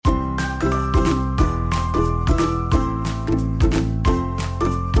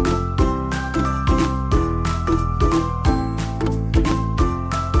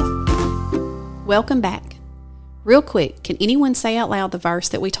Welcome back. Real quick, can anyone say out loud the verse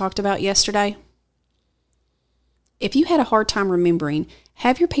that we talked about yesterday? If you had a hard time remembering,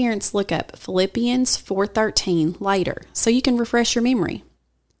 have your parents look up Philippians 4:13 later so you can refresh your memory.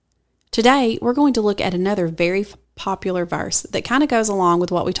 Today, we're going to look at another very popular verse that kind of goes along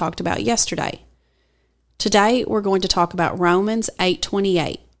with what we talked about yesterday. Today, we're going to talk about Romans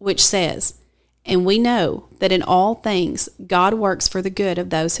 8:28, which says, "And we know that in all things God works for the good of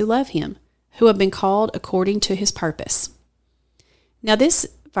those who love Him, who have been called according to His purpose." Now, this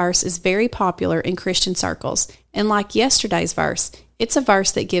verse is very popular in Christian circles, and like yesterday's verse, it's a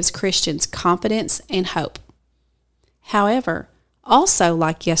verse that gives Christians confidence and hope. However, also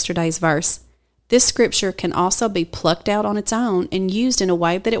like yesterday's verse, this scripture can also be plucked out on its own and used in a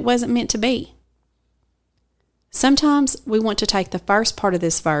way that it wasn't meant to be. Sometimes we want to take the first part of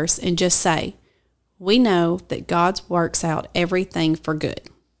this verse and just say, "We know that God works out everything for good."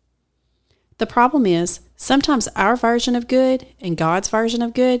 The problem is, sometimes our version of good and God's version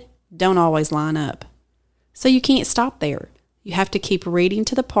of good don't always line up. So you can't stop there. You have to keep reading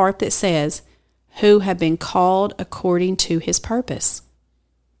to the part that says, "who have been called according to His purpose."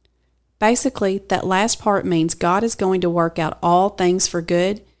 Basically, that last part means God is going to work out all things for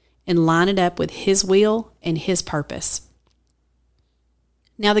good and line it up with His will and His purpose.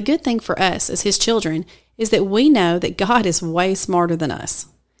 Now, the good thing for us as His children is that we know that God is way smarter than us.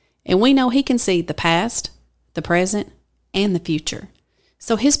 And we know He can see the past, the present, and the future.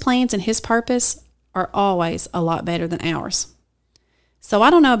 So His plans and His purpose are always a lot better than ours. So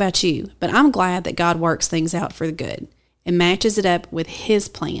I don't know about you, but I'm glad that God works things out for the good and matches it up with His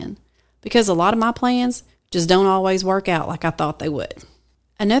plan, because a lot of my plans just don't always work out like I thought they would.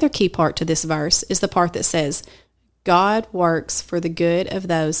 Another key part to this verse is the part that says, "God works for the good of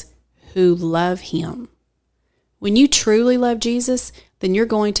those who love Him." When you truly love Jesus, then you're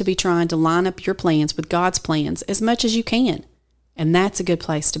going to be trying to line up your plans with God's plans as much as you can. And that's a good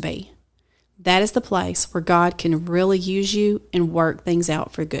place to be. That is the place where God can really use you and work things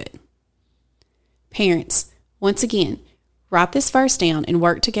out for good. Parents, once again, write this verse down and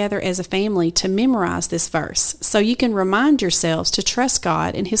work together as a family to memorize this verse so you can remind yourselves to trust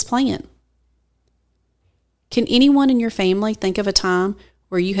God and His plan. Can anyone in your family think of a time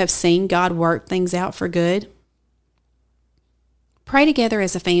where you have seen God work things out for good? Pray together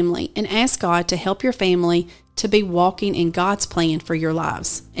as a family and ask God to help your family to be walking in God's plan for your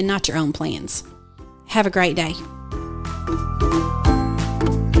lives and not your own plans. Have a great day.